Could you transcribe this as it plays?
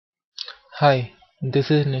Hi, this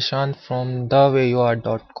is Nishant from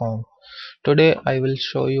thewayyouare.com. Today I will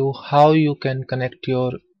show you how you can connect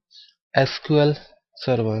your SQL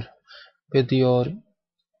server with your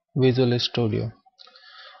Visual Studio.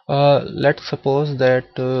 Let's suppose that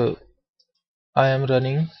I am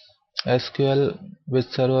running SQL with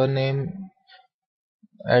server name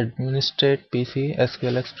administrate PC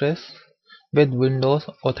SQL Express with Windows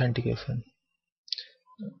authentication.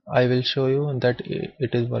 I will show you that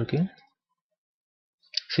it is working.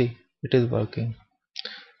 See, it is working.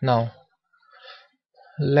 Now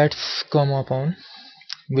let's come upon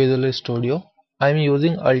Visual Studio. I'm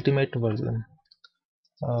using Ultimate version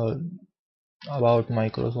uh, about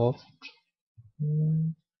Microsoft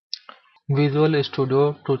Visual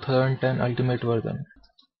Studio 2010 Ultimate version.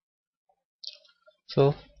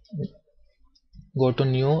 So go to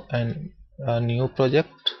new and new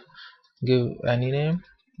project, give any name,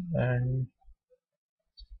 and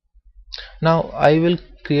now I will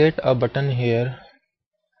create a button here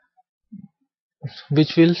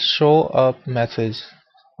which will show a message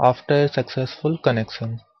after successful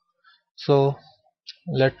connection. So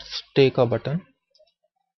let's take a button.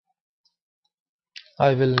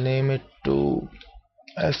 I will name it to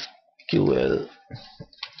SQL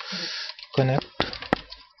Connect,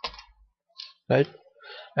 right?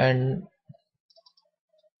 And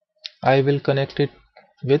I will connect it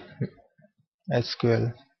with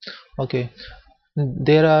SQL. Okay,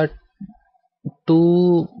 there are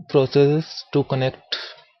two processes to connect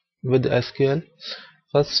with SQL.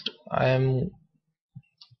 First, I am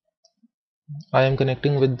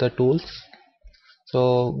connecting with the tools.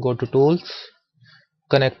 So go to tools,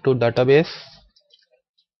 connect to database,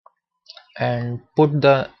 and put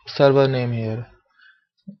the server name here.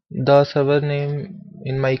 The server name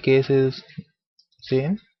in my case is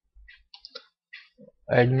same,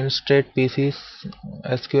 administrate PCs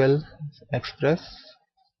SQL Express.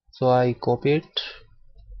 So I copy it,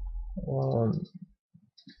 um,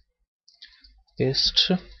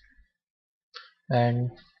 paste,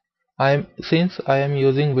 and since I am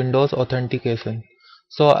using Windows authentication,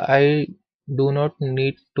 so I do not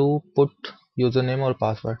need to put username or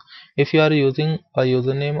password. If you are using a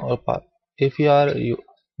username or if you are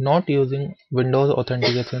not using Windows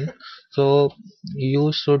authentication, so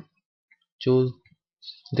you should choose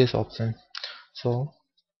this option. So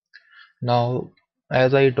now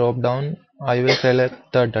as I drop down, I will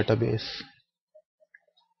select the database.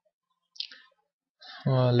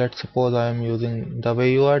 Let's suppose I am using the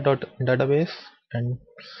database, and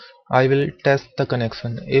I will test the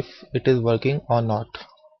connection if it is working or not.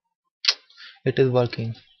 It is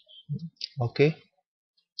working. Okay,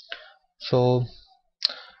 so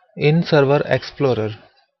in Server Explorer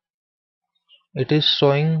it is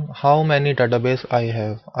showing how many database I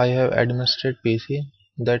have. I have administrated PC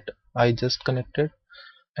that I just connected,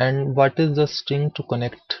 and what is the string to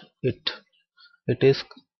connect it. It is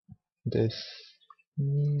this.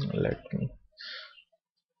 Let me.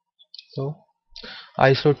 So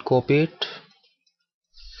I should copy it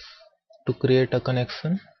to create a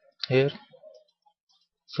connection here.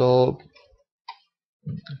 So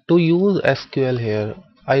to use SQL here,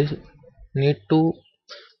 I need to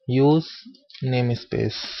use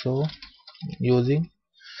namespace. So using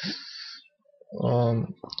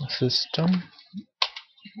system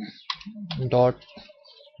dot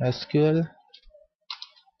SQL,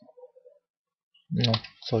 no,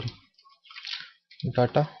 sorry,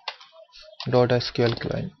 data dot SQL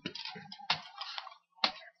client.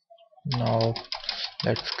 Now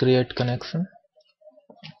let's create connection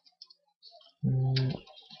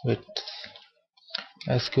with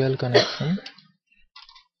SQL connection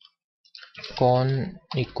con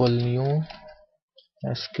equal new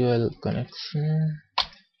SQL connection,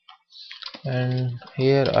 and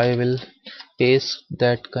here I will paste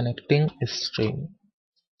that connecting string.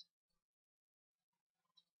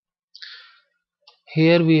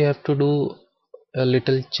 Here we have to do a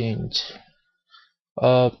little change.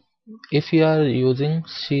 If you are using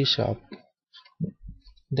C#,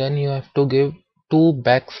 then you have to give 2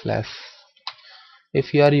 backslash.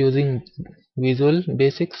 If you are using Visual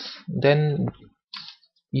Basics, then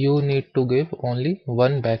you need to give only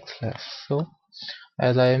 1 backslash. So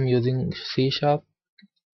as I am using C#,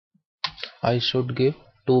 I should give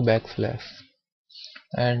 2 backslash,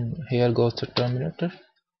 and here goes the terminator.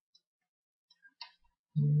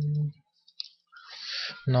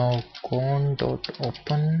 Now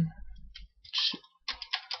con.open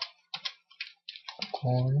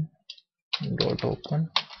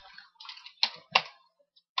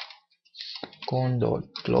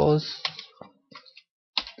con.close,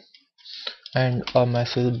 and a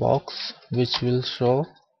message box which will show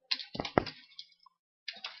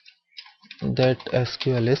that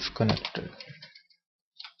SQL is connected,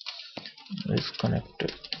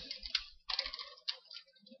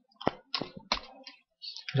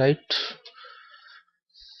 right?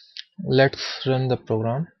 Let's run the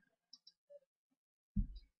program.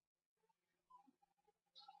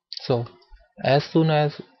 So as soon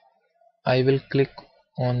as I will click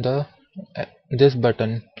on the this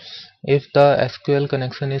button, if the SQL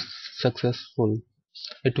connection is successful,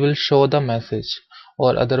 it will show the message,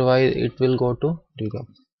 or otherwise it will go to debug.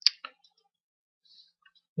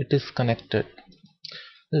 It is connected.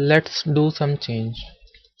 Let's do some change.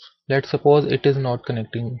 Let's suppose it is not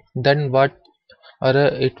connecting. Then what error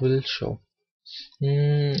it will show?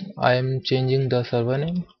 I am changing the server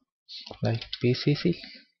name like PCC.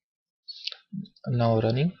 Now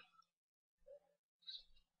running.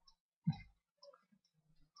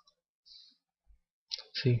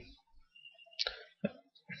 See,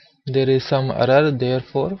 there is some error,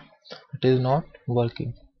 therefore it is not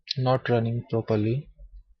working, not running properly.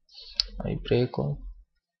 I break on.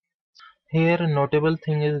 Here, notable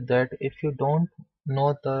thing is that if you don't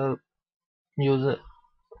know the user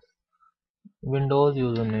Windows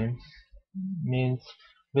username, means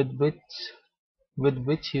with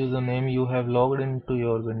which username you have logged into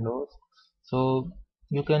your Windows, so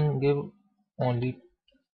you can give only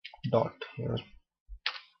dot here,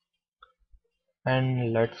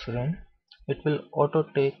 and let's run. It will auto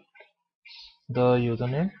take the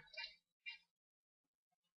username.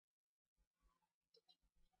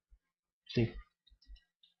 See,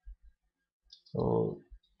 so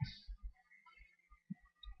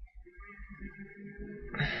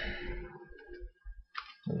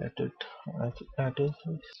let it at it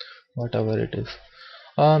whatever it is.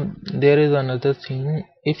 There is another thing.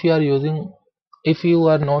 If you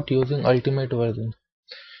are not using ultimate version,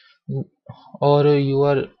 or you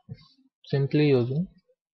are simply using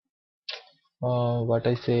what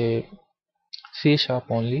I say C sharp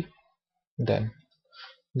only, then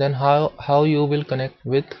how you will connect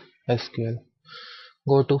with SQL?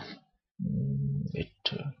 Go to it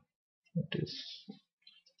is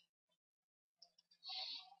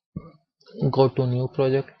go to new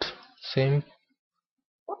project, same,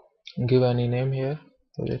 give any name here,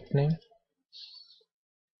 project name.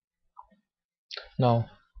 Now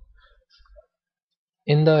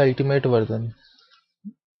in the ultimate version,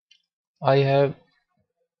 I have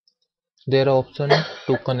there option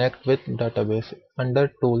to connect with database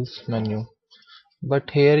under tools menu, but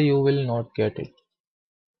here you will not get it.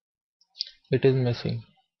 It is missing,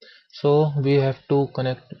 so we have to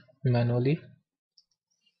connect manually.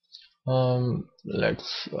 I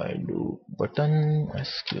do button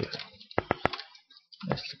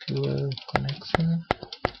SQL connection.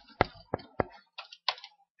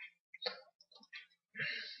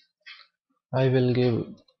 I will give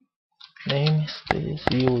name space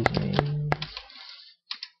use name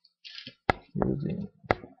using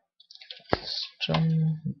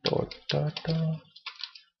strum dot data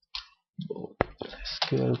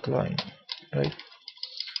SQL client. Right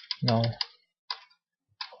now,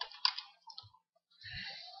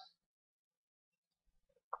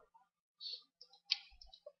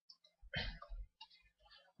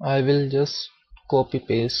 I will just copy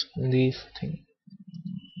paste these thing.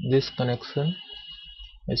 This connection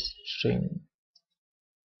string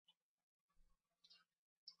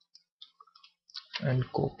and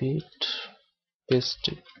copy it, paste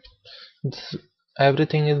it. This,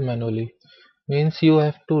 everything is manually. Means you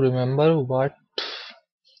have to remember what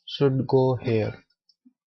should go here.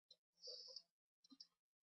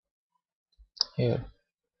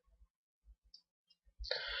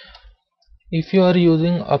 If you are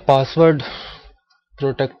using a password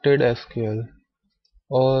protected SQL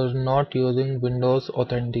or not using Windows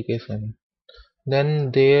authentication,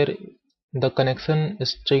 then there the connection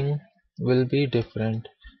string will be different.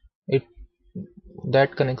 It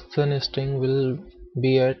that connection string will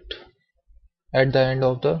be at the end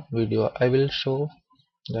of the video. I will show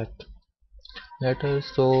that later.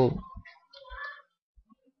 So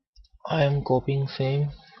I am copying same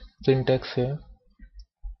syntax here,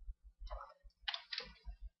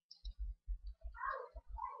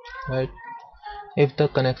 right? If the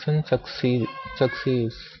connection success,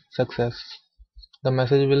 the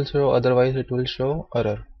message will show, otherwise it will show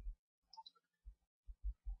error.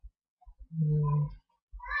 Hmm,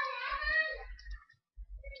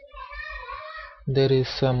 there is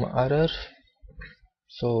some error,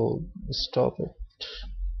 so stop it.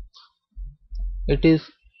 It is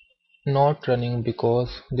not running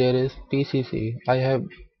because there is PCC. I have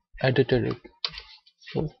edited it.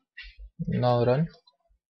 So now run.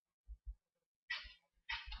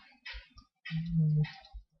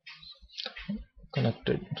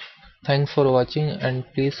 connected. Thanks for watching and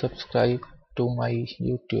please subscribe to my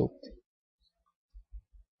YouTube.